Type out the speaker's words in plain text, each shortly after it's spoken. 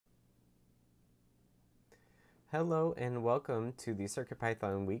Hello and welcome to the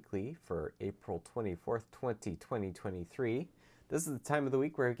CircuitPython Weekly for April 24th, 2023. This is the time of the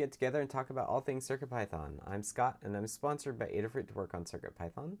week where we get together and talk about all things CircuitPython. I'm Scott and I'm sponsored by Adafruit to work on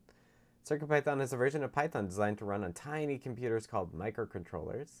CircuitPython. CircuitPython is a version of Python designed to run on tiny computers called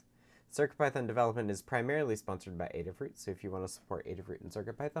microcontrollers. CircuitPython development is primarily sponsored by Adafruit, so if you want to support Adafruit and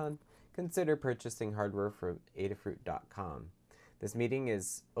CircuitPython, consider purchasing hardware from adafruit.com. This meeting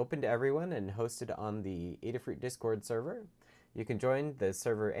is open to everyone and hosted on the Adafruit Discord server. You can join the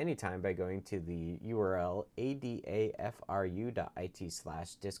server anytime by going to the URL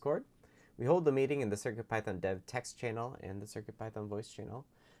adafru.it/discord. We hold the meeting in the CircuitPython dev text channel and the CircuitPython voice channel,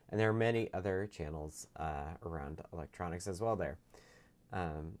 and there are many other channels around electronics as well there.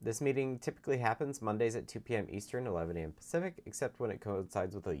 This meeting typically happens Mondays at 2 p.m. Eastern, 11 a.m. Pacific, except when it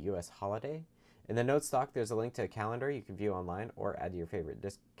coincides with a U.S. holiday. In the notes doc, there's a link to a calendar you can view online or add to your favorite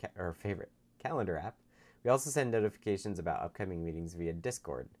calendar app. We also send notifications about upcoming meetings via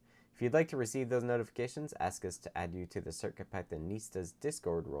Discord. If you'd like to receive those notifications, ask us to add you to the CircuitPythonistas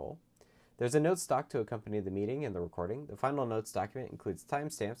Discord role. There's a notes doc to accompany the meeting and the recording. The final notes document includes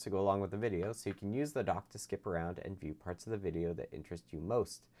timestamps to go along with the video, so you can use the doc to skip around and view parts of the video that interest you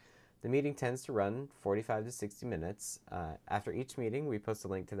most. The meeting tends to run 45 to 60 minutes. After each meeting, we post a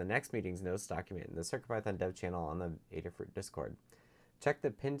link to the next meeting's notes document in the CircuitPython dev channel on the Adafruit Discord. Check the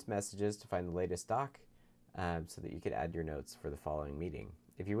pinned messages to find the latest doc so that you can add your notes for the following meeting.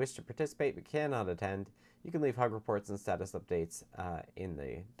 If you wish to participate but cannot attend, you can leave hug reports and status updates in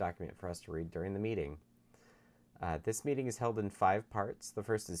the document for us to read during the meeting. This meeting is held in 5 parts. The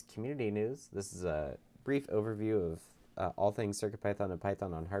first is community news. This is a brief overview of all things CircuitPython and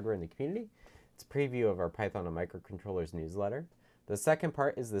Python on hardware in the community. It's a preview of our Python and microcontrollers newsletter. The second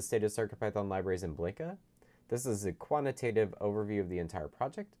part is the state of CircuitPython libraries in Blinka. This is a quantitative overview of the entire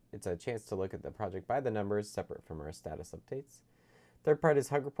project. It's a chance to look at the project by the numbers, separate from our status updates. Third part is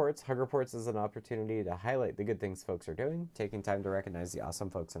hug reports. Hug reports is an opportunity to highlight the good things folks are doing, taking time to recognize the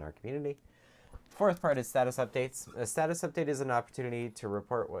awesome folks in our community. Fourth part is status updates. A status update is an opportunity to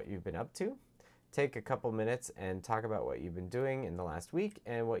report what you've been up to. Take a couple minutes and talk about what you've been doing in the last week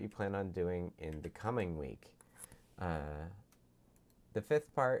and what you plan on doing in the coming week. The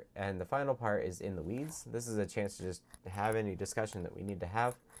fifth part and the final part is in the weeds. This is a chance to just have any discussion that we need to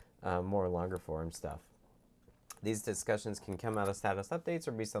have, more longer form stuff. These discussions can come out of status updates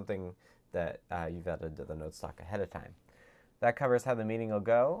or be something that you've added to the notes doc ahead of time. That covers how the meeting will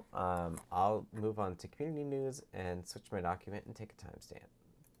go. I'll move on to community news and switch my document and take a timestamp.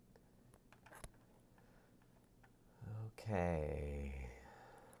 Okay,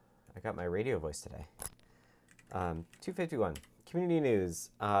 I got my radio voice today. 251, community news.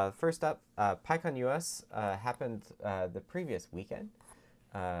 First up, PyCon US happened the previous weekend,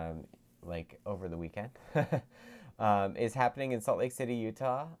 like over the weekend. Is happening in Salt Lake City,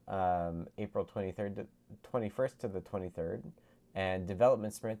 Utah, April 21st to the 23rd, and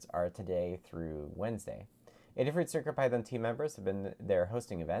development sprints are today through Wednesday. Adafruit CircuitPython team members have been there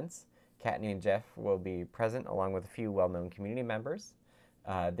hosting events. Kattni and Jeff will be present along with a few well-known community members.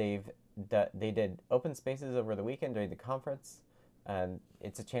 They did open spaces over the weekend during the conference.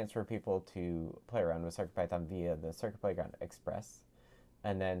 It's a chance for people to play around with CircuitPython via the Circuit Playground Express.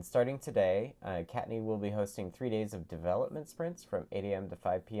 And then starting today, Kattni will be hosting 3 days of development sprints from 8 a.m. to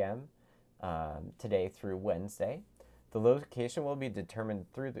 5 p.m. Today through Wednesday. The location will be determined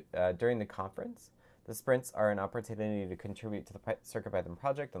during the conference. The sprints are an opportunity to contribute to the CircuitPython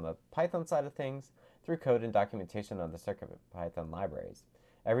project on the Python side of things through code and documentation on the CircuitPython libraries.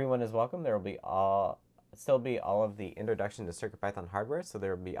 Everyone is welcome. There will still be all of the introduction to CircuitPython hardware, so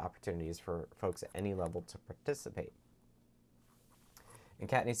there will be opportunities for folks at any level to participate. And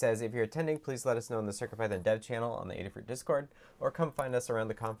Kattni says, if you're attending, please let us know in the CircuitPython dev channel on the Adafruit Discord, or come find us around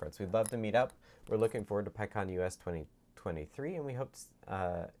the conference. We'd love to meet up. We're looking forward to PyCon US 2023, and we hope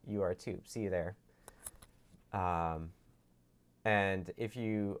you are too. See you there. And if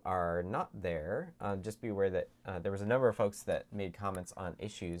you are not there, just be aware that there was a number of folks that made comments on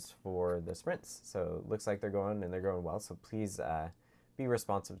issues for the sprints. So it looks like they're going and they're going well. So please be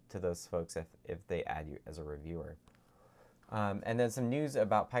responsive to those folks if they add you as a reviewer. And then some news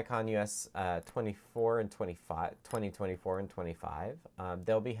about PyCon US 2024 and 25.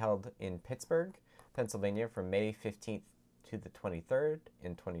 They'll be held in Pittsburgh, Pennsylvania from May 15th to the 23rd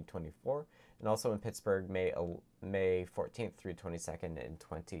in 2024. And also in Pittsburgh, May 14th through 22nd in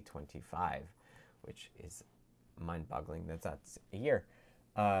 2025, which is mind-boggling that that's a year.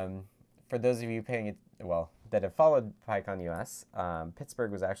 For those of you that have followed PyCon US,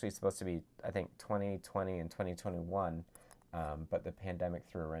 Pittsburgh was actually supposed to be, I think, 2020 and 2021 but the pandemic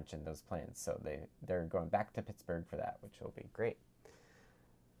threw a wrench in those plans. So they're going back to Pittsburgh for that, which will be great.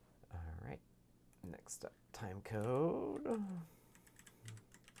 All right, next up, time code.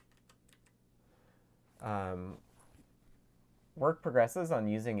 Work progresses on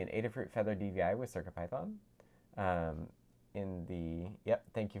using an Adafruit Feather DVI with CircuitPython.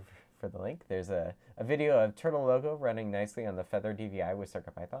 Thank you for the link. There's a video of Turtle logo running nicely on the Feather DVI with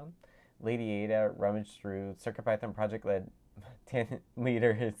CircuitPython. Lady Ada rummaged through CircuitPython project-led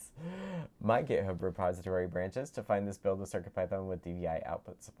leaders my GitHub repository branches to find this build of CircuitPython with DVI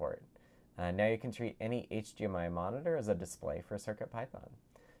output support. Now you can treat any HDMI monitor as a display for CircuitPython.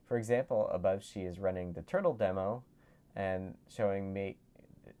 For example, above she is running the Turtle demo and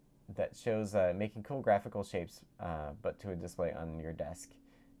making cool graphical shapes, but to a display on your desk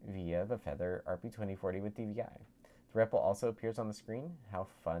via the Feather RP2040 with DVI. The REPL also appears on the screen. How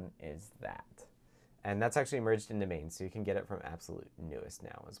fun is that? And that's actually merged into main, so you can get it from absolute newest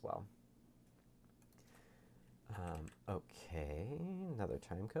now as well. Okay, another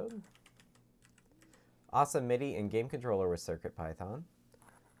time code. Awesome MIDI and game controller with CircuitPython.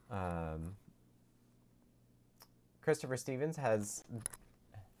 Christopher Stevens has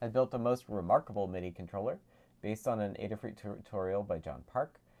built the most remarkable MIDI controller based on an Adafruit tutorial by John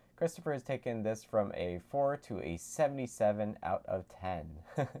Park. Christopher has taken this from a 4 to a 77 out of 10.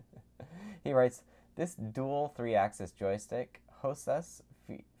 He writes, this dual 3-axis joystick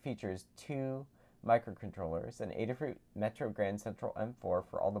features 2 microcontrollers, an Adafruit Metro Grand Central M4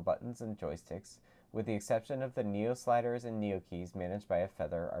 for all the buttons and joysticks, with the exception of the Neo sliders and Neo keys managed by a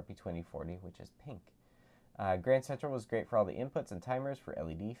Feather RP2040, which is pink. Grand Central was great for all the inputs and timers for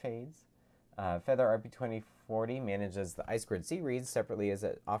LED fades. Feather RP2040 manages the I2C reads separately as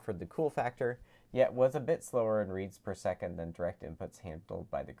it offered the cool factor, yet was a bit slower in reads per second than direct inputs handled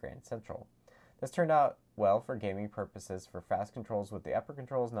by the Grand Central. This turned out well for gaming purposes for fast controls, with the upper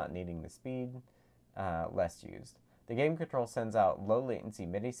controls not needing the speed less used. The game control sends out low latency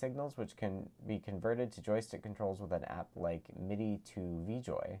MIDI signals, which can be converted to joystick controls with an app like MIDI to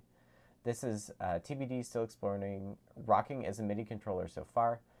VJoy. This is TBD, still exploring rocking as a MIDI controller so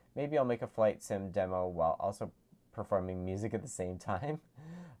far. Maybe I'll make a flight sim demo while also performing music at the same time.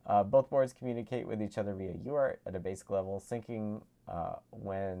 Both boards communicate with each other via UART at a basic level, syncing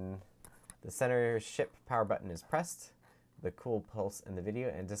when the center ship power button is pressed, the cool pulse in the video,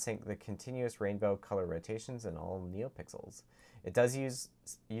 and to sync the continuous rainbow color rotations in all NeoPixels. It does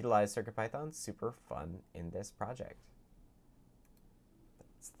utilize CircuitPython, super fun in this project.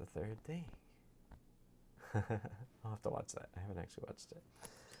 That's the third thing. I'll have to watch that. I haven't actually watched it.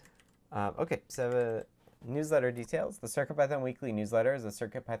 Okay, so newsletter details. The CircuitPython Weekly Newsletter is a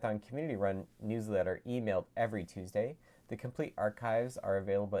CircuitPython community-run newsletter emailed every Tuesday. The complete archives are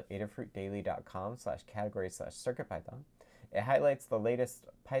available at adafruitdaily.com/category/CircuitPython. It highlights the latest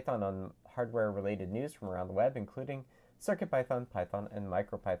Python on hardware-related news from around the web, including CircuitPython, Python, and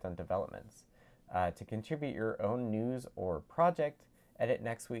MicroPython developments. To contribute your own news or project, edit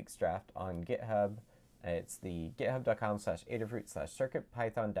next week's draft on GitHub. It's the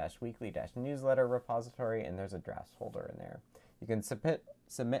github.com/adafruit/CircuitPython-weekly-newsletter repository, and there's a drafts folder in there. You can submit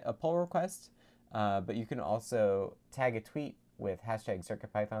a pull request, but you can also tag a tweet with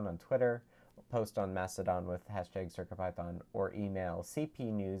 #CircuitPython on Twitter, post on Mastodon with #CircuitPython, or email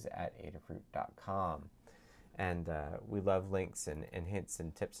cpnews@adafruit.com. And we love links and hints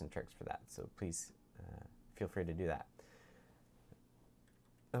and tips and tricks for that, so please feel free to do that.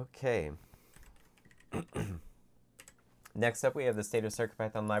 Okay. Next up, we have the state of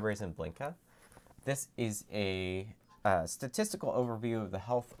CircuitPython libraries in Blinka. This is a statistical overview of the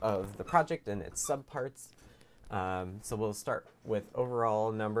health of the project and its subparts. So we'll start with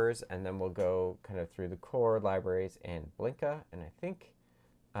overall numbers, and then we'll go kind of through the core libraries and Blinka. And I think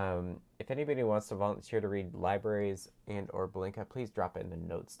if anybody wants to volunteer to read libraries and or Blinka, please drop it in the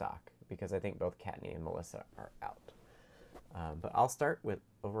note stock, because I think both Kattni and Melissa are out. But I'll start with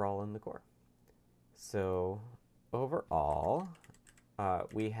overall in the core. So overall,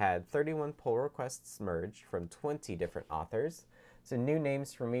 we had 31 pull requests merged from 20 different authors. So new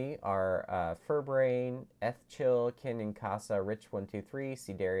names for me are Furbrain, Ethchill, Kin Casa, Rich123,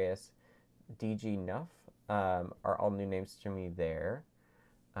 C. Darius, DG Nuff are all new names to me there.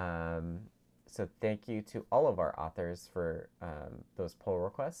 So thank you to all of our authors for those pull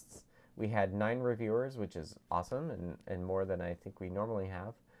requests. We had 9 reviewers, which is awesome and more than I think we normally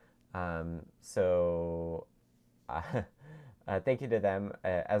have. Thank you to them.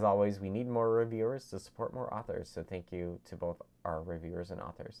 As always, we need more reviewers to support more authors, so thank you to both our reviewers and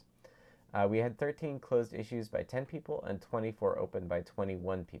authors. We had 13 closed issues by 10 people and 24 open by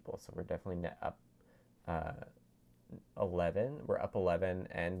 21 people, so we're definitely net up 11. We're up 11,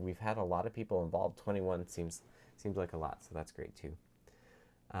 and we've had a lot of people involved. 21 seems like a lot, so that's great too.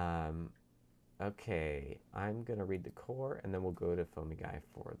 Okay, I'm gonna read the core, and then we'll go to Foamy Guy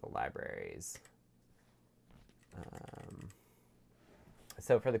for the libraries.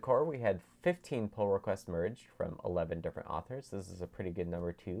 So for the core, we had 15 pull requests merged from 11 different authors. This is a pretty good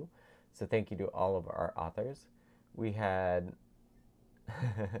number too. So thank you to all of our authors. We had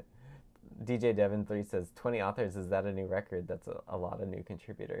DJ Devon3 says 20 authors. Is that a new record? That's a lot of new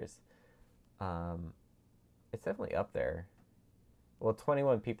contributors. It's definitely up there. Well,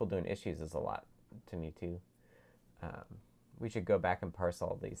 21 people doing issues is a lot to me too. We should go back and parse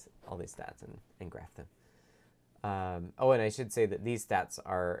all these stats and graph them. Oh, and I should say that these stats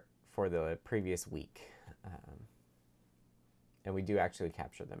are for the previous week. And we do actually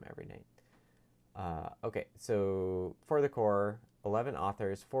capture them every night. Okay, so for the core, 11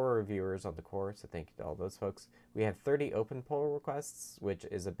 authors, 4 reviewers on the core, so thank you to all those folks. We have 30 open pull requests, which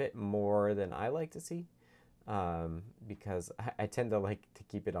is a bit more than I like to see, because I tend to like to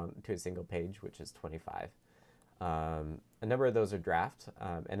keep it on to a single page, which is 25. A number of those are draft,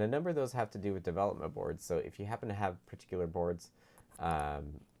 and a number of those have to do with development boards. So if you happen to have particular boards,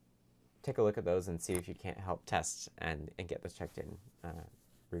 take a look at those and see if you can't help test and get those checked in.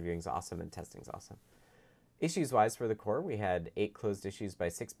 Reviewing's awesome and testing's awesome. Issues-wise for the core, we had 8 closed issues by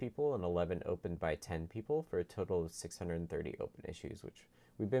 6 people and 11 opened by 10 people for a total of 630 open issues, which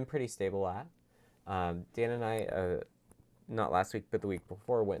we've been pretty stable at. Dan and I, not last week, but the week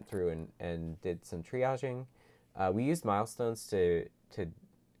before, went through and did some triaging. We used milestones to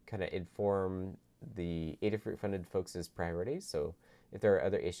kind of inform the Adafruit funded folks' priorities. So if there are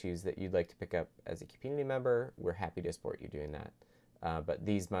other issues that you'd like to pick up as a community member, we're happy to support you doing that. But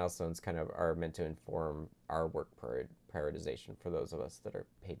these milestones kind of are meant to inform our work prioritization for those of us that are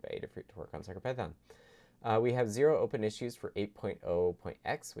paid by Adafruit to work on CircuitPython. We have 0 open issues for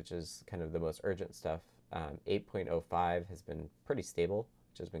 8.0.x, which is kind of the most urgent stuff. 8.05 has been pretty stable,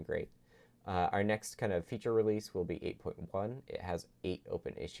 which has been great. Our next kind of feature release will be 8.1. It has 8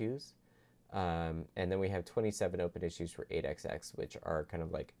 open issues. And then we have 27 open issues for 8xx, which are kind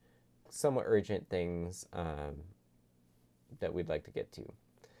of like somewhat urgent things that we'd like to get to.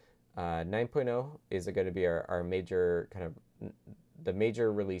 9.0 is going to be our major kind of, the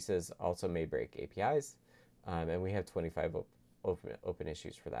major releases also may break APIs. And we have 25 open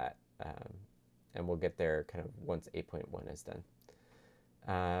issues for that. And we'll get there kind of once 8.1 is done.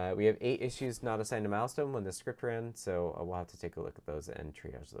 We have 8 issues not assigned a milestone when the script ran, so we'll have to take a look at those and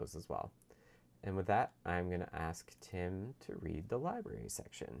triage those as well. And with that, I'm going to ask Tim to read the library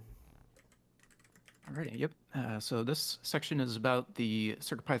section. Alrighty, yep. So this section is about the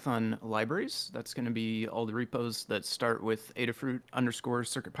CircuitPython libraries. That's going to be all the repos that start with Adafruit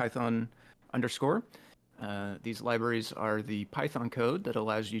 _CircuitPython _. These libraries are the Python code that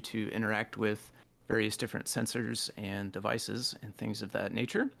allows you to interact with various different sensors and devices and things of that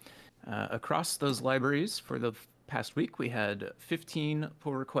nature. Across those libraries for the past week, we had 15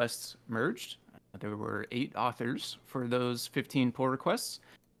 pull requests merged. There were 8 authors for those 15 pull requests.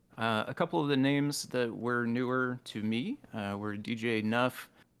 A couple of the names that were newer to me were DJ Nuff,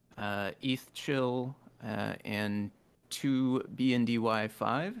 ETH Chill, and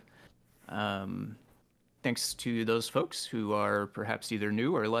 2BNDY5. Thanks to those folks who are perhaps either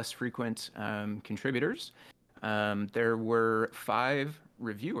new or less frequent contributors. There were 5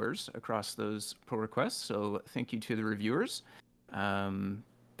 reviewers across those pull requests, so thank you to the reviewers.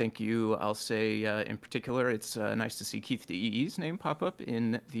 Thank you, I'll say in particular, it's nice to see Keith DEE's name pop up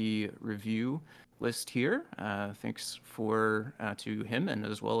in the review list here. Thanks to him and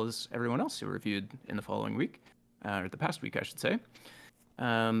as well as everyone else who reviewed in the following week, or the past week, I should say.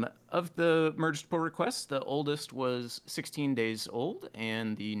 Of the merged pull requests, the oldest was 16 days old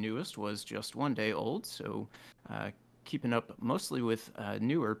and the newest was just 1 day old, so keeping up mostly with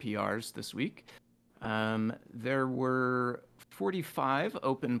newer PRs this week. There were 45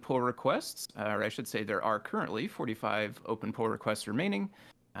 open pull requests, or I should say there are currently 45 open pull requests remaining.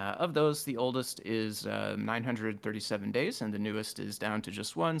 Of those, the oldest is 937 days, and the newest is down to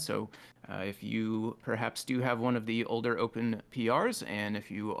just 1. So if you perhaps do have one of the older open PRs, and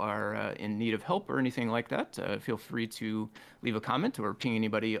if you are in need of help or anything like that, feel free to leave a comment or ping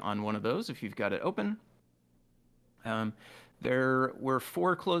anybody on one of those if you've got it open. There were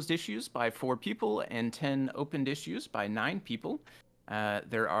 4 closed issues by 4 people and 10 opened issues by 9 people.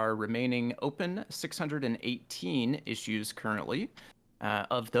 There are remaining open 618 issues currently.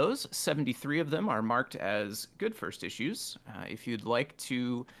 Of those, 73 of them are marked as good first issues. If you'd like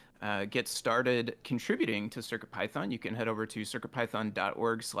to get started contributing to CircuitPython, you can head over to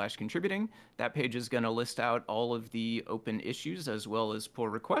circuitpython.org/contributing. That page is going to list out all of the open issues as well as pull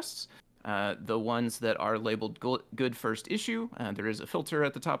requests. The ones that are labeled good first issue, there is a filter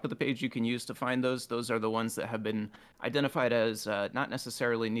at the top of the page you can use to find those. Those are the ones that have been identified as not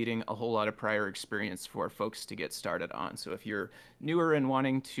necessarily needing a whole lot of prior experience for folks to get started on. So if you're newer and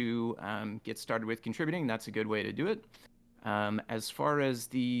wanting to get started with contributing, that's a good way to do it. As far as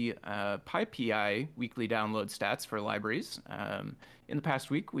the PyPI weekly download stats for libraries, in the past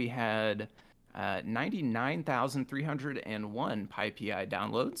week we had 99,301 PyPI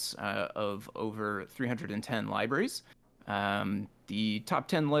downloads of over 310 libraries. The top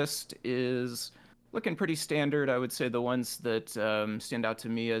 10 list is looking pretty standard. I would say the ones that stand out to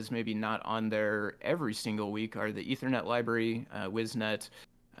me as maybe not on there every single week are the Ethernet library, WizNet,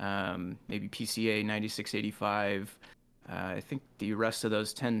 maybe PCA 9685. I think the rest of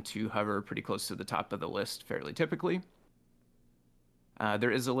those tend to hover pretty close to the top of the list fairly typically.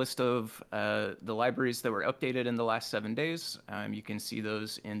 There is a list of the libraries that were updated in the last 7 days. You can see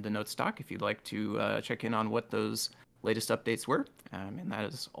those in the notes doc if you'd like to check in on what those latest updates were. And that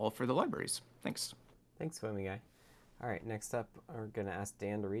is all for the libraries. Thanks. Thanks, Foamy Guy. All right, next up, we're going to ask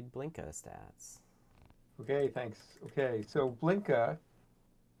Dan to read Blinka stats. Okay, thanks. Okay, so Blinka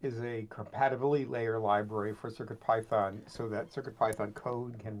is a compatibility layer library for CircuitPython so that CircuitPython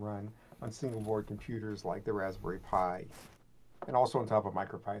code can run on single board computers like the Raspberry Pi, and also on top of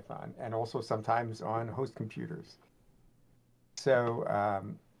MicroPython, and also sometimes on host computers. So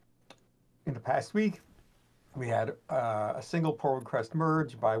in the past week, we had a single pull request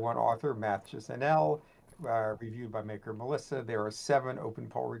merge by one author, Mathis NL, reviewed by maker Melissa. There are 7 open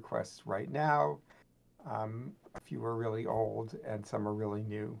pull requests right now. A few are really old and some are really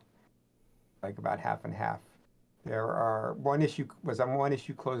new, like about half and half. There are one issue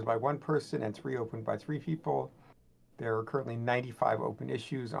closed by one person and 3 opened by 3 people. There are currently 95 open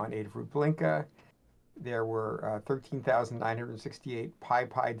issues on Adafruit Blinka. There were 13,968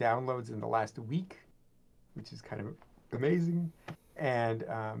 PyPI downloads in the last week, which is kind of amazing. And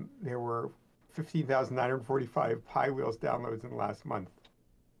there were 15,945 PyWheels downloads in the last month.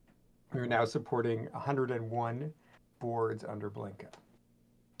 We're now supporting 101 boards under Blinka.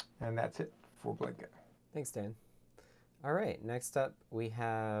 And that's it for Blinka. Thanks, Dan. All right, next up we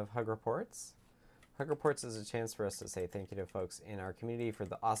have Hug Reports. Hug Reports is a chance for us to say thank you to folks in our community for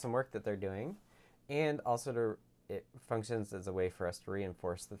the awesome work that they're doing, and also it functions as a way for us to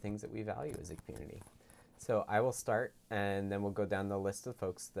reinforce the things that we value as a community. So I will start, and then we'll go down the list of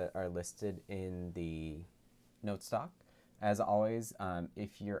folks that are listed in the notes doc. As always,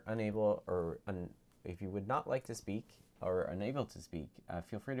 if you're unable or if you would not like to speak or unable to speak,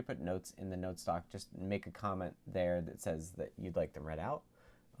 feel free to put notes in the notes doc. Just make a comment there that says that you'd like them read out,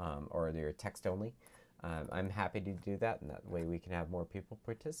 or they're text only. I'm happy to do that, and that way we can have more people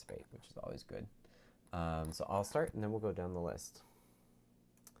participate, which is always good. So I'll start, and then we'll go down the list.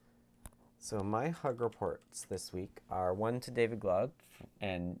 So my Hug Reports this week are one to David Glug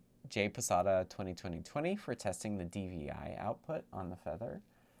and J. Posada 2020 for testing the DVI output on the Feather.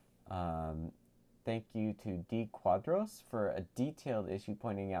 Thank you to D. Quadros for a detailed issue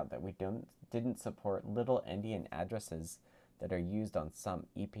pointing out that we didn't support little endian addresses that are used on some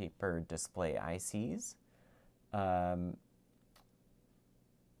e-paper display ICs.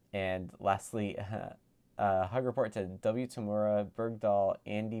 And lastly, Hug Report to W. Tamura, Bergdahl,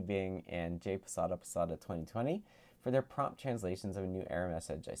 Andy Bing, and J. Posada 2020 for their prompt translations of a new error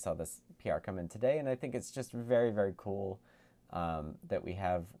message. I saw this PR come in today, and I think it's just very, very cool that we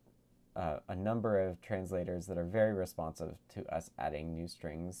have a number of translators that are very responsive to us adding new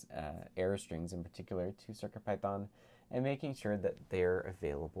strings, error strings in particular, to CircuitPython, and making sure that they're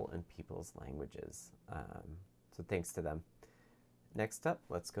available in people's languages. So thanks to them. Next up,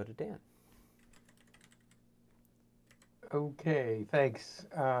 let's go to Dan. Okay, thanks.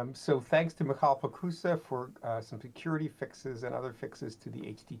 So thanks to Michal Pakusa for some security fixes and other fixes to the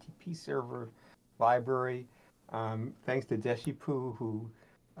HTTP server library. Thanks to Deshipu, who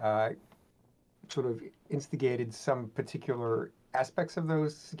sort of instigated some particular aspects of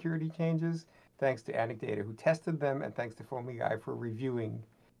those security changes. Thanks to Anecdata, who tested them, and thanks to Foamy Guy for reviewing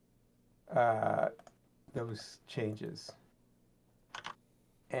those changes.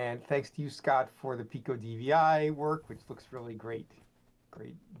 And thanks to you, Scott, for the Pico DVI work, which looks really great.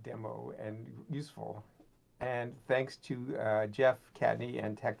 Great demo and useful. And thanks to Jeff, Cadney,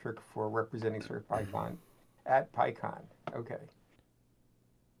 and Tektrick for representing CircuitPython at PyCon. Okay.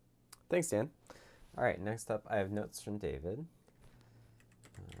 Thanks, Dan. All right, next up, I have notes from David,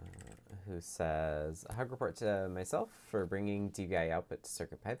 who says, a hug report to myself for bringing DVI output to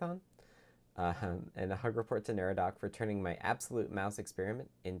CircuitPython, and a hug report to Neradoc for turning my absolute mouse experiment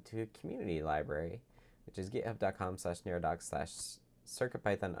into a community library, which is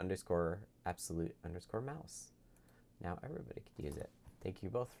github.com/neradoc/circuitpython_absolute_mouse. Now everybody could use it. Thank you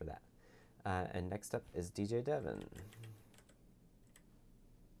both for that. And next up is DJ Devin.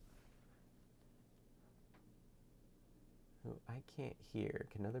 Who I can't hear.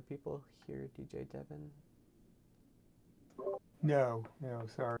 Can other people hear DJ Devin? No,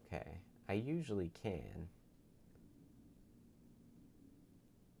 sorry. Okay, I usually can.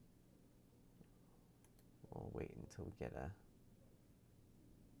 We'll wait until we get a...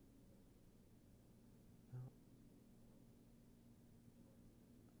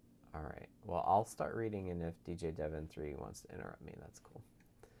 All right, well, I'll start reading, and if DJ Devin 3 wants to interrupt me, that's cool.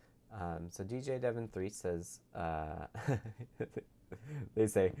 So DJ Devin 3 says, they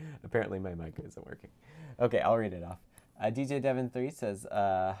say, apparently my mic isn't working. Okay, I'll read it off. DJ Devin 3 says,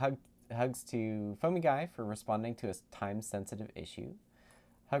 hugs to Foamy Guy for responding to a time-sensitive issue.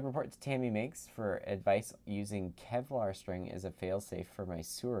 Hug report to Tammy Makes for advice using Kevlar string as a failsafe for my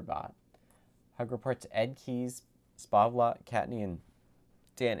sewer bot. Hug report to Ed Keys, Spavlot, Katney, and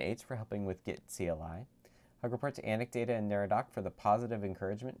Dan H for helping with Git CLI. Hug report to Anecdata and Neradoc for the positive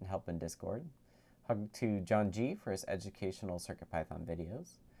encouragement and help in Discord. Hug to John G for his educational CircuitPython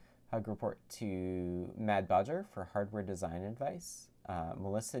videos. Hug report to Mad Bodger for hardware design advice.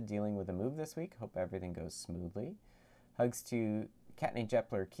 Melissa dealing with a move this week. Hope everything goes smoothly. Hugs to Katney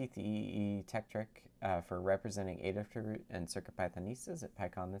Jepler, Keith EE Tektrick for representing Adafruit and CircuitPythonistas at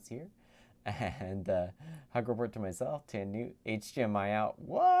PyCon this year. And hug report to myself, Tan Newt, HDMI out.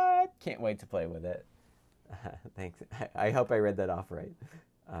 What? Can't wait to play with it. Thanks. I hope I read that off right.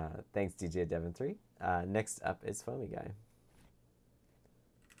 Thanks, DJ Devin 3. Next up is Foamy Guy.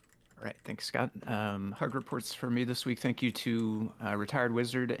 All right, thanks, Scott. Hug reports for me this week. Thank you to Retired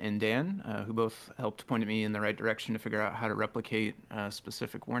Wizard and Dan, who both helped point me in the right direction to figure out how to replicate a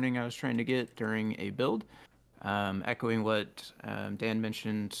specific warning I was trying to get during a build. Echoing what Dan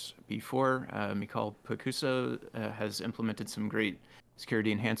mentioned before, Mikhail Pokusa has implemented some great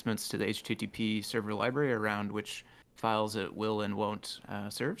security enhancements to the HTTP server library around which files it will and won't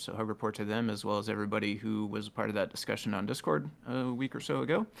serve. So hug report to them, as well as everybody who was part of that discussion on Discord a week or so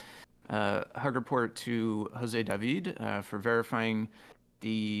ago. Hug report to Jose David for verifying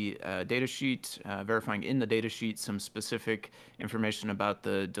the datasheet, verifying in the datasheet some specific information about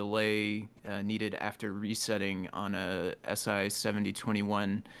the delay needed after resetting on a SI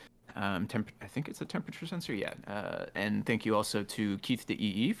 7021 I think it's a temperature sensor, yeah. And thank you also to Keith the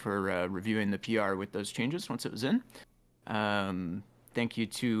EE for reviewing the PR with those changes once it was in. Thank you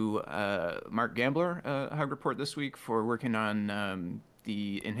to Mark Gambler, Hug Report this week, for working on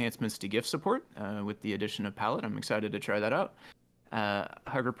the enhancements to GIF support with the addition of Palette. I'm excited to try that out.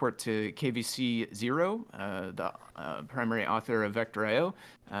 Hug report to KVC0, the primary author of Vector.io.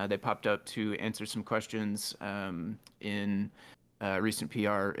 They popped up to answer some questions in recent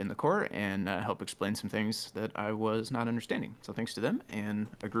PR in the core and help explain some things that I was not understanding. So thanks to them, and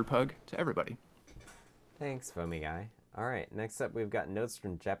a group hug to everybody. Thanks, Foamy Guy. All right, next up we've got notes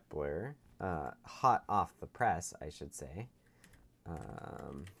from Jepler, hot off the press, I should say.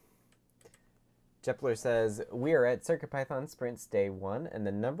 Jepler says, we are at CircuitPython Sprints Day 1, and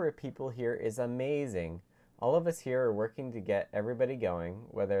the number of people here is amazing. All of us here are working to get everybody going,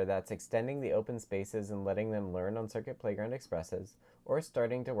 whether that's extending the open spaces and letting them learn on Circuit Playground Expresses, or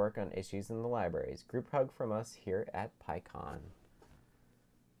starting to work on issues in the libraries. Group hug from us here at PyCon.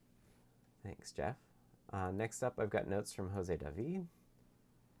 Thanks, Jeff. Next up, I've got notes from Jose David,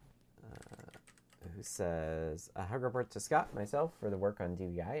 who says, a hug report to Scott, myself, for the work on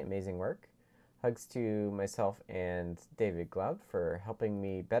DVI. Amazing work. Hugs to myself and David Gloud for helping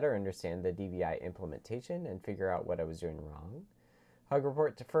me better understand the DVI implementation and figure out what I was doing wrong. Hug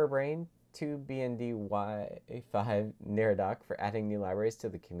report to Furbrain, to BNDY5 Neradoc for adding new libraries to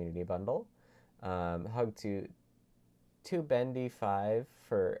the community bundle. Hug to Bendy5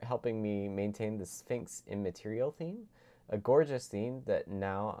 for helping me maintain the Sphinx Immaterial theme, a gorgeous theme that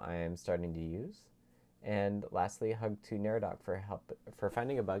now I am starting to use. And lastly, hug to Neradoc for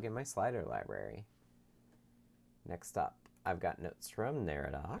finding a bug in my slider library. Next up, I've got notes from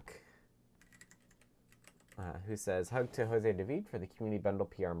Neradoc, who says, hug to Jose David for the community bundle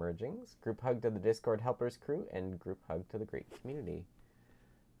PR mergings, group hug to the Discord helpers crew, and group hug to the great community.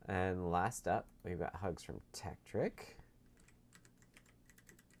 And last up, we've got hugs from Tektrick,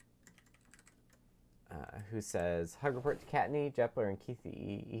 who says, hug report to Katney, Jepler, and Keith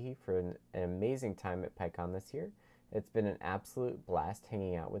E for an amazing time at PyCon this year. It's been an absolute blast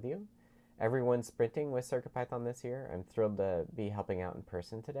hanging out with you. everyone's sprinting with CircuitPython this year. I'm thrilled to be helping out in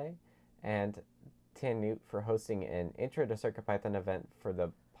person today. And Tan Newt for hosting an Intro to CircuitPython event for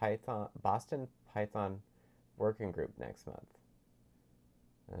the Boston Python Working Group next month.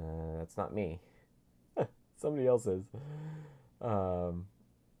 That's not me. Somebody else is.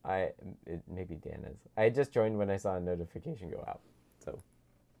 Maybe Dan is. I just joined when I saw a notification go out. So.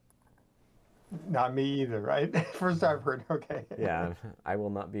 Not me either, right? First I've heard. Okay. Yeah, I will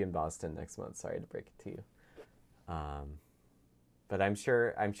not be in Boston next month. Sorry to break it to you. But I'm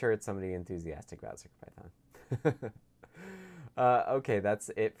sure it's somebody enthusiastic about CircuitPython. Okay, that's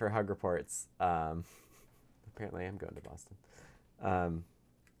it for Hug Reports. Apparently, I'm going to Boston.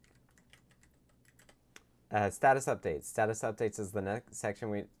 Status updates. Status updates is the next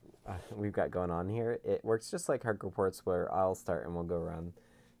section we've got going on here. It works just like Hug Reports, where I'll start and we'll go around,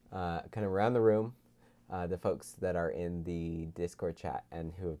 kind of around the room, the folks that are in the Discord chat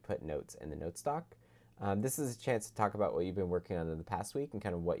and who have put notes in the notes doc. This is a chance to talk about what you've been working on in the past week and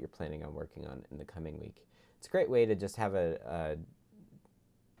kind of what you're planning on working on in the coming week. It's a great way to just have that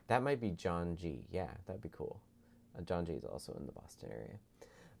might be John G. Yeah, that'd be cool. John G is also in the Boston area.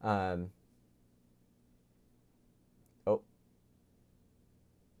 Oh,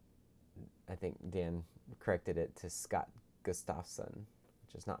 I think Dan corrected it to Scott Gustafson,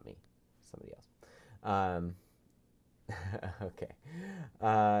 which is not me, somebody else. Okay.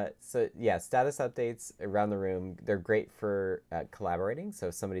 So yeah, status updates around the room. They're great for collaborating. So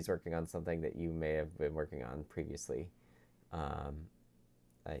if somebody's working on something that you may have been working on previously,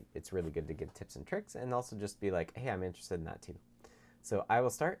 it's really good to give tips and tricks and also just be like, hey, I'm interested in that too. So I will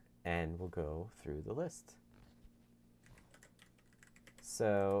start and we'll go through the list.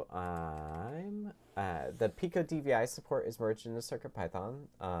 So the Pico DVI support is merged into CircuitPython.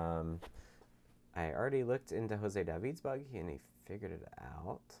 I already looked into Jose David's bug and he figured it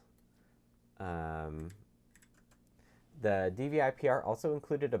out. The DVI PR also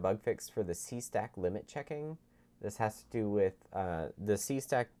included a bug fix for the C-stack limit checking. This has to do with the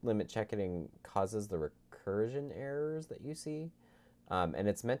C-stack limit checking causes the recursion errors that you see. And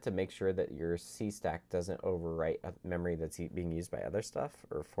it's meant to make sure that your C-stack doesn't overwrite a memory that's being used by other stuff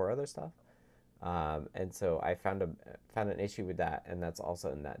or for other stuff. And so I found an issue with that, and that's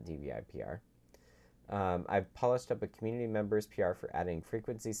also in that DVI PR. I've polished up a community member's PR for adding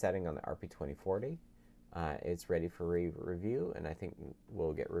frequency setting on the RP2040. It's ready for review, and I think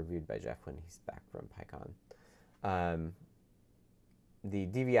will get reviewed by Jeff when he's back from PyCon. The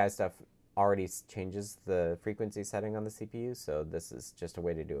DVI stuff already changes the frequency setting on the CPU, so this is just a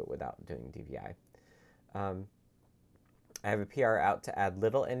way to do it without doing DVI. I have a PR out to add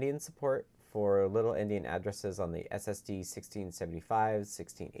Little Endian support for Little Endian addresses on the SSD 1675,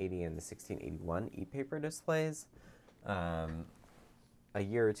 1680, and the 1681 e-paper displays. A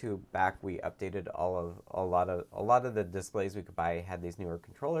year or two back, we updated a lot of the displays we could buy had these newer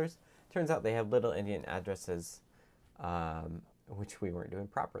controllers. Turns out they have Little Endian addresses, which we weren't doing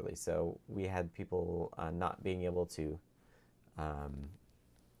properly. So we had people not being able to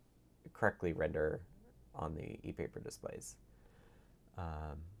correctly render on the e-paper displays.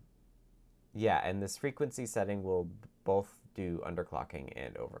 Yeah, and this frequency setting will both do underclocking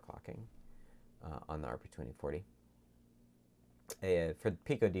and overclocking on the RP2040. For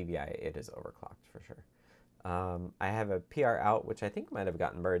Pico DVI, it is overclocked for sure. I have a PR out, which I think might have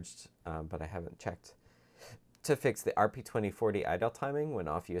gotten merged, but I haven't checked, to fix the RP2040 idle timing when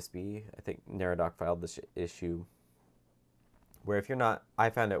off USB. I think Neradoc filed this issue where if you're not, I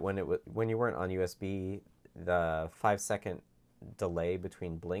found it when you weren't on USB, the 5-second delay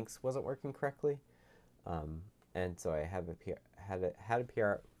between blinks wasn't working correctly, and so I have had a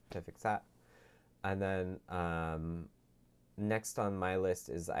PR to fix that. And then next on my list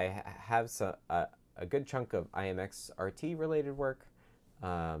is I have a good chunk of IMX RT related work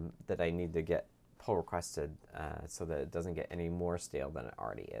that I need to get pull requested so that it doesn't get any more stale than it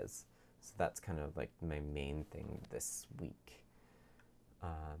already is. So that's kind of like my main thing this week.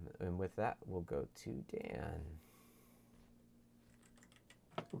 And with that, we'll go to Dan.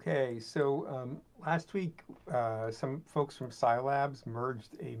 Okay, so last week, some folks from Scilabs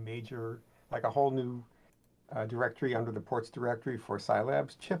merged a whole new directory under the ports directory for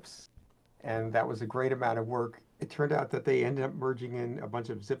Scilabs chips, and that was a great amount of work. It turned out that they ended up merging in a bunch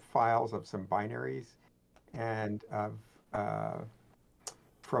of zip files of some binaries and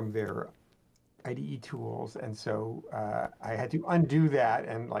from their IDE tools, and so I had to undo that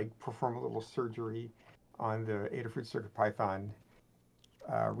and perform a little surgery on the Adafruit CircuitPython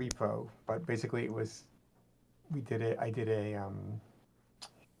repo. But basically, I did a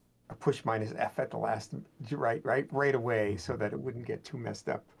push -F at the last right away so that it wouldn't get too messed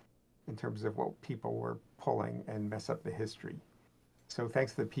up in terms of what people were pulling and mess up the history. So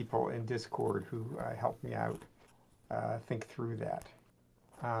thanks to the people in Discord who helped me out think through that.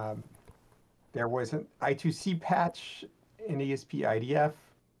 There was an I2C patch in ESP IDF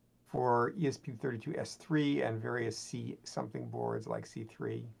for ESP32S3 and various C something boards like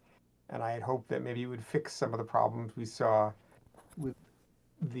C3. And I had hoped that maybe it would fix some of the problems we saw with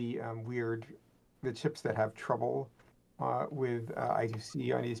the the chips that have trouble with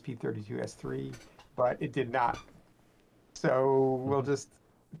I2C on ESP32S3, but it did not. So we'll just,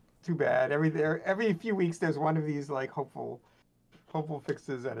 too bad. Every few weeks there's one of these like hopeful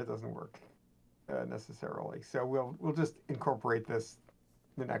fixes, and it doesn't work necessarily. So we'll just incorporate this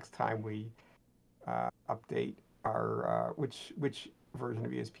the next time we update our which version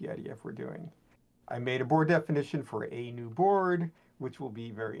of ESP-IDF we're doing. I made a board definition for a new board, which will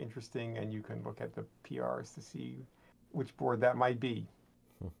be very interesting, and you can look at the PRs to see which board that might be.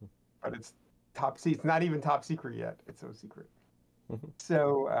 But it's it's not even top secret yet. It's so secret.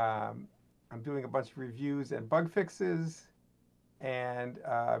 So I'm doing a bunch of reviews and bug fixes, and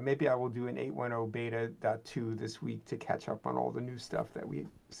maybe I will do an 8.10 beta.2 this week to catch up on all the new stuff that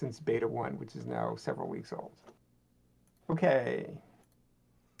since beta 1, which is now several weeks old. Okay.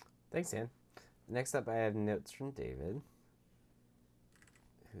 Thanks, Dan. Next up, I have notes from David,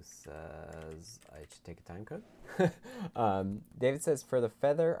 who says I should take a time code. David says, for the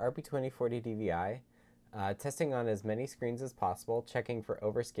Feather RP2040 DVI, testing on as many screens as possible, checking for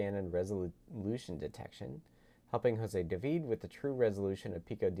overscan and resolution detection, helping Jose David with the true resolution of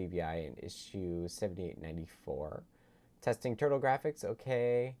Pico DVI in issue 7894, testing turtle graphics,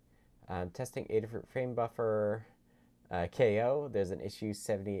 okay, testing Adafruit frame buffer, KO, there's an issue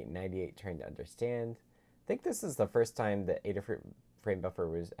 7898 trying to understand. I think this is the first time that Adafruit frame buffer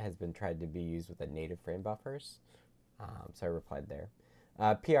has been tried to be used with the native frame buffers, so I replied there.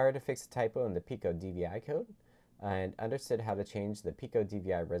 PR to fix a typo in the Pico DVI code, and understood how to change the Pico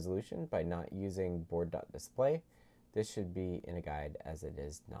DVI resolution by not using board.display. This should be in a guide as it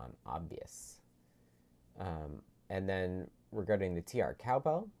is non-obvious. And then regarding the TR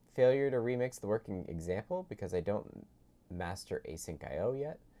cowbell, failure to remix the working example because I don't master async IO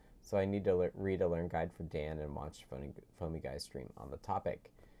yet, so I need to read a learn guide for Dan and watch Foamy Guy's stream on the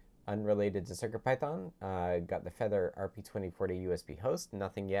topic. Unrelated to CircuitPython, got the Feather RP2040 USB host,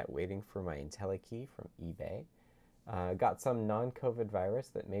 nothing yet, waiting for my IntelliKey from eBay. Got some non-COVID virus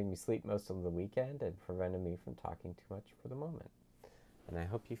that made me sleep most of the weekend and prevented me from talking too much for the moment. And I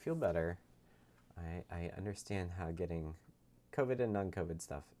hope you feel better. I understand how getting COVID and non-COVID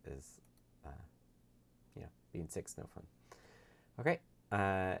stuff is, being sick's no fun. Okay,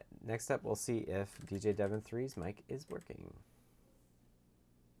 next up we'll see if DJ Devon 3's mic is working.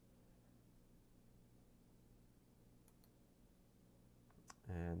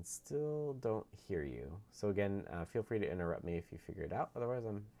 And still don't hear you. So again, feel free to interrupt me if you figure it out. Otherwise,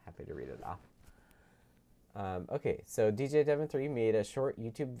 I'm happy to read it off. Okay, so DJ Devon 3 made a short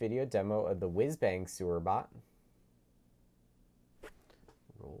YouTube video demo of the whiz-bang sewer bot.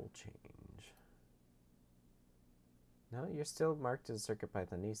 Role change. No, you're still marked as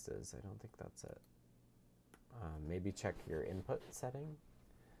CircuitPythonistas. I don't think that's it. Maybe check your input setting.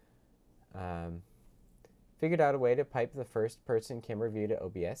 Figured out a way to pipe the first-person camera view to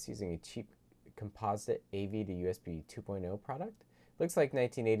OBS using a cheap composite AV to USB 2.0 product. Looks like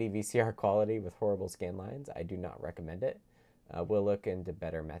 1980 VCR quality with horrible scan lines. I do not recommend it. We'll look into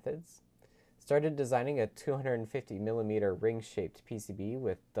better methods. Started designing a 250mm ring-shaped PCB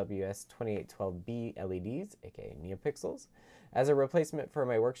with WS2812B LEDs, aka NeoPixels, as a replacement for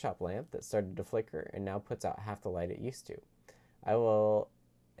my workshop lamp that started to flicker and now puts out half the light it used to.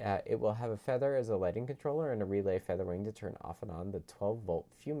 It will have a feather as a lighting controller and a relay feather ring to turn off and on the 12-volt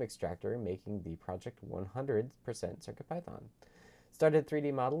fume extractor, making the project 100% CircuitPython. Started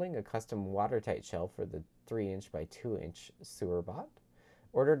 3D modeling a custom watertight shell for the 3-inch by 2-inch sewer bot.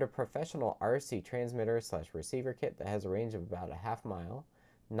 Ordered a professional RC transmitter/receiver kit that has a range of about a half mile.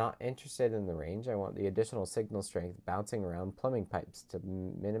 Not interested in the range. I want the additional signal strength bouncing around plumbing pipes to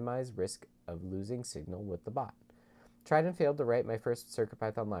minimize risk of losing signal with the bot. Tried and failed to write my first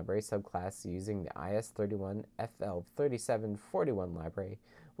CircuitPython library subclass using the IS31FL3741 library.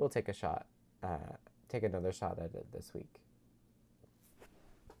 We'll take another shot at it this week.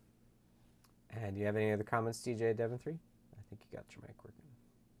 And do you have any other comments, DJ Devon 3? I think you got your mic working.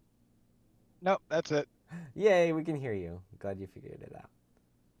 Nope, that's it. Yay, we can hear you. Glad you figured it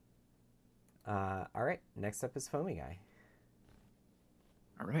out. All right, next up is Foamy Guy.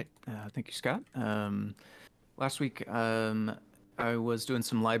 All right, thank you, Scott. Last week, I was doing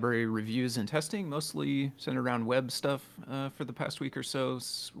some library reviews and testing, mostly centered around web stuff for the past week or so.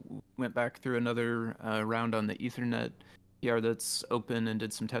 went back through another round on the Ethernet PR that's open and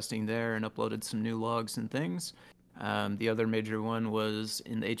did some testing there and uploaded some new logs and things. The other major one was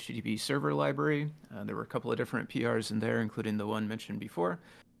in the HTTP server library. There were a couple of different PRs in there, including the one mentioned before.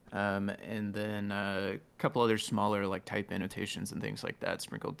 And then a couple other smaller like type annotations and things like that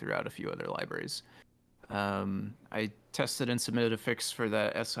sprinkled throughout a few other libraries. I tested and submitted a fix for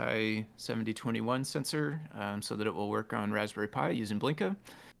the SI7021 sensor so that it will work on Raspberry Pi using Blinka.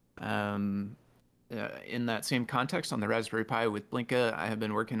 In that same context, on the Raspberry Pi with Blinka, I have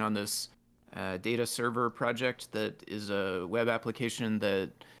been working on this data server project that is a web application that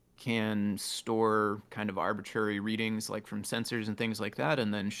can store kind of arbitrary readings like from sensors and things like that,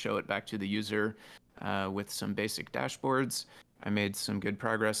 and then show it back to the user with some basic dashboards. I made some good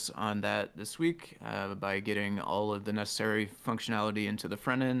progress on that this week by getting all of the necessary functionality into the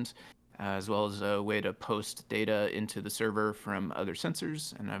front end, as well as a way to post data into the server from other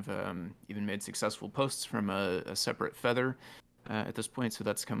sensors. And I've even made successful posts from a separate Feather at this point, so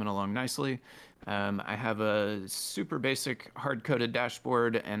that's coming along nicely. I have a super basic hard-coded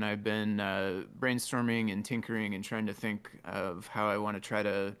dashboard, and I've been brainstorming and tinkering and trying to think of how I want to try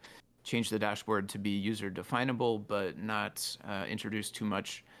to change the dashboard to be user-definable, but not introduce too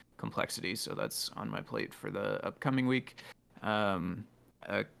much complexity. So that's on my plate for the upcoming week.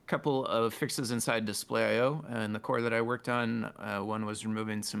 A couple of fixes inside Display.io and the core that I worked on. One was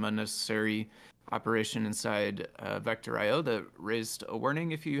removing some unnecessary operation inside Vector.io that raised a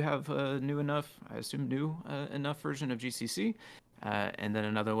warning if you have a new enough, I assume new enough version of GCC. And then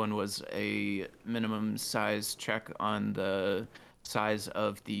another one was a minimum size check on the size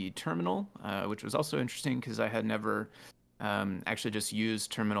of the terminal, which was also interesting because I had never actually just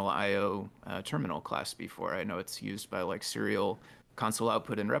used terminal.io terminal class before. I know it's used by like serial console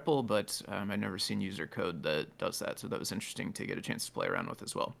output in REPL, but I've never seen user code that does that. So that was interesting to get a chance to play around with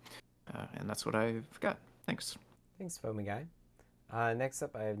as well. And that's what I've got. Thanks. Thanks, Foamy Guy. Next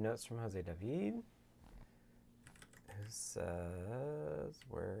up, I have notes from Jose David, who says,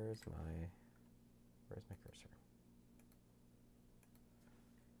 where's my cursor?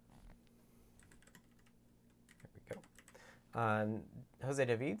 There we go. Jose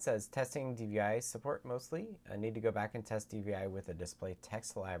David says, testing DVI support mostly. I need to go back and test DVI with a display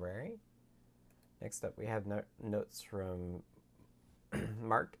text library. Next up, we have notes from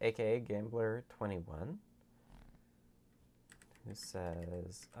Mark, aka Gambler21, who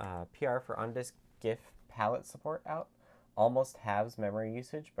says, PR for on-disk GIF palette support out. Almost halves memory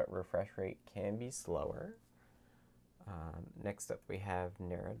usage, but refresh rate can be slower. Next up, we have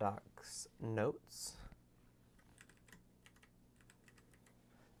Nerodoc's notes,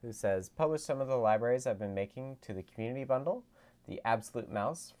 who says, publish some of the libraries I've been making to the community bundle. The Absolute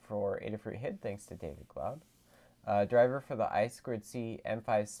Mouse for Adafruit HID, thanks to David Cloud. Driver for the I2C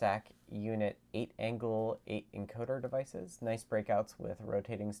M5 stack unit 8 angle 8 encoder devices. Nice breakouts with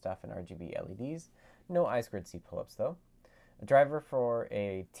rotating stuff and RGB LEDs. No I2C pull-ups though. A driver for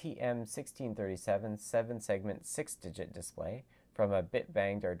a TM1637 7-segment 6-digit display from a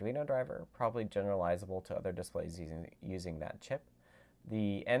bit-banged Arduino driver, probably generalizable to other displays using that chip.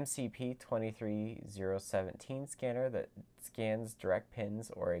 The MCP23017 scanner that scans direct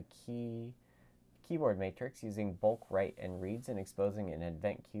pins or a keyboard matrix using bulk write and reads and exposing an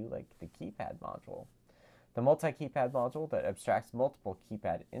event queue like the keypad module. The multi-keypad module that abstracts multiple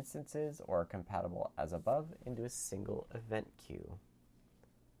keypad instances or compatible as above into a single event queue.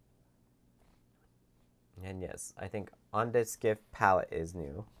 And yes, I think on-disk GIF palette is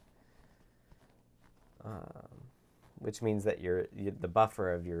new, which means that the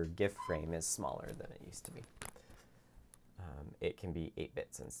buffer of your GIF frame is smaller than it used to be. It can be 8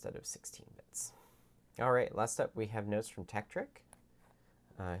 bits instead of 16 bits. All right, last up we have notes from Tektrick,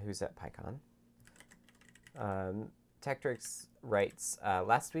 who's at PyCon. Tektrick writes,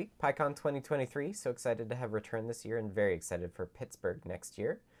 last week, PyCon 2023, so excited to have returned this year and very excited for Pittsburgh next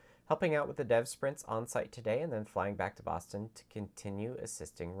year. Helping out with the dev sprints on site today and then flying back to Boston to continue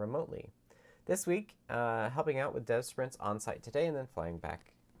assisting remotely. This week, helping out with dev sprints on site today and then flying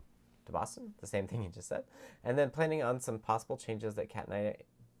back to Boston, the same thing you just said, and then planning on some possible changes that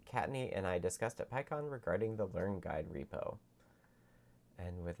Kattni and I discussed at PyCon regarding the Learn Guide repo.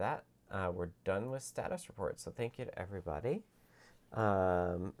 And with that, we're done with status reports. So thank you to everybody.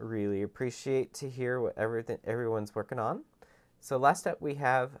 Really appreciate to hear what everyone's working on. So last up we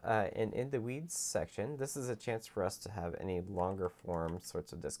have an In the Weeds section. This is a chance for us to have any longer form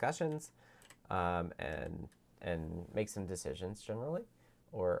sorts of discussions and make some decisions generally,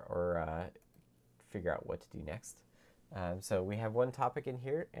 or figure out what to do next. So we have one topic in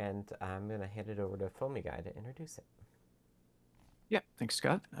here, and I'm going to hand it over to Foamy Guy to introduce it. Yeah, thanks,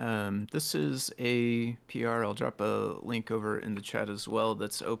 Scott. This is a PR. I'll drop a link over in the chat as well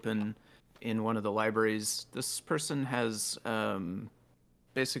that's open in one of the libraries. This person has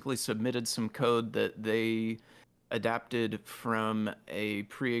basically submitted some code that they adapted from a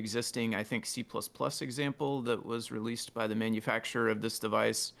pre-existing, I think, C++ example that was released by the manufacturer of this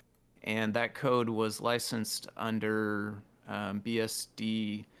device. And that code was licensed under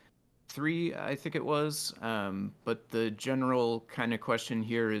BSD 3, I think it was. But the general kind of question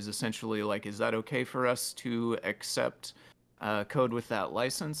here is essentially like, is that okay for us to accept code with that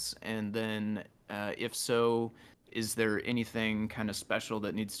license? And then if so, is there anything kind of special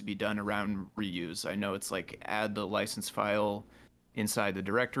that needs to be done around reuse? I know it's like add the license file inside the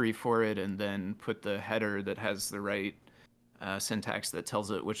directory for it and then put the header that has the right syntax that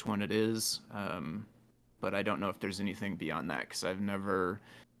tells it which one it is. But I don't know if there's anything beyond that because I've never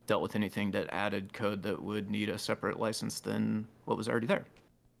dealt with anything that added code that would need a separate license than what was already there.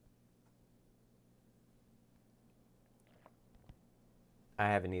 I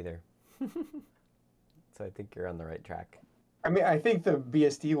haven't either. So I think you're on the right track. I mean, I think the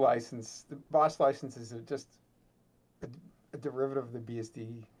BSD license, the BOS license is just a derivative of the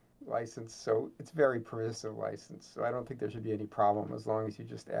BSD license, so it's very permissive license. So I don't think there should be any problem as long as you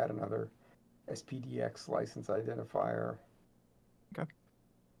just add another SPDX license identifier. Okay.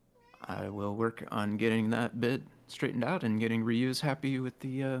 I will work on getting that bit straightened out and getting reuse happy with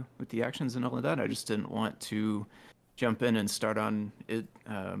the actions and all of that. I just didn't want to jump in and start on it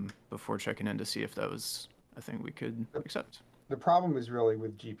before checking in to see if that was a thing we could accept. The problem is really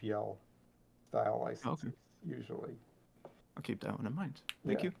with GPL style licenses, Okay. usually. I'll keep that one in mind.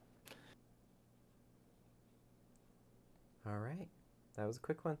 Thank you. All right. That was a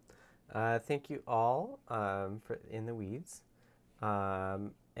quick one. Thank you all for in the weeds.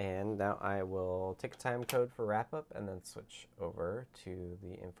 And now I will take a time code for wrap up and then switch over to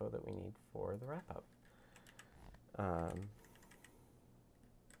the info that we need for the wrap up.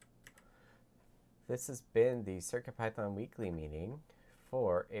 This has been the CircuitPython weekly meeting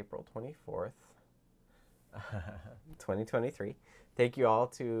for April 24th, 2023. Thank you all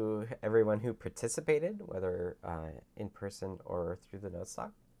to everyone who participated, whether in person or through the notes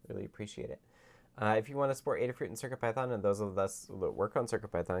doc. Really appreciate it. If you want to support Adafruit and CircuitPython, and those of us that work on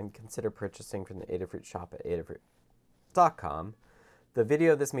CircuitPython, consider purchasing from the Adafruit shop at adafruit.com. The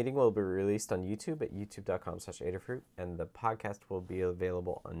video of this meeting will be released on YouTube at youtube.com/Adafruit, and the podcast will be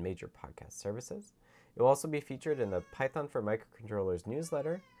available on major podcast services. It will also be featured in the Python for Microcontrollers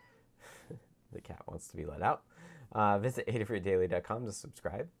newsletter. The cat wants to be let out. Visit adafruitdaily.com to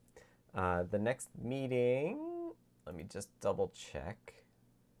subscribe. The next meeting, let me just double check,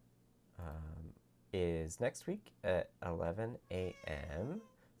 is next week at 11 a.m.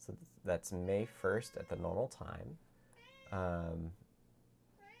 So that's May 1st at the normal time. I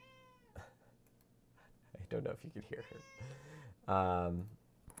don't know if you could hear her.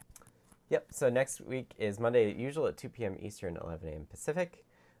 Yep, so next week is Monday, usual at 2 p.m. Eastern, 11 a.m. Pacific.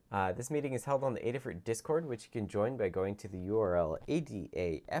 This meeting is held on the Adafruit Discord, which you can join by going to the URL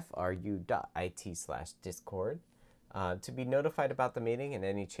adafru.it/discord. To be notified about the meeting and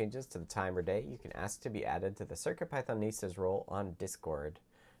any changes to the time or day, you can ask to be added to the CircuitPythonistas role on Discord.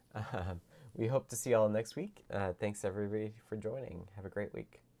 We hope to see you all next week. Thanks everybody for joining. Have a great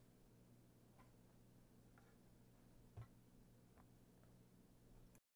week.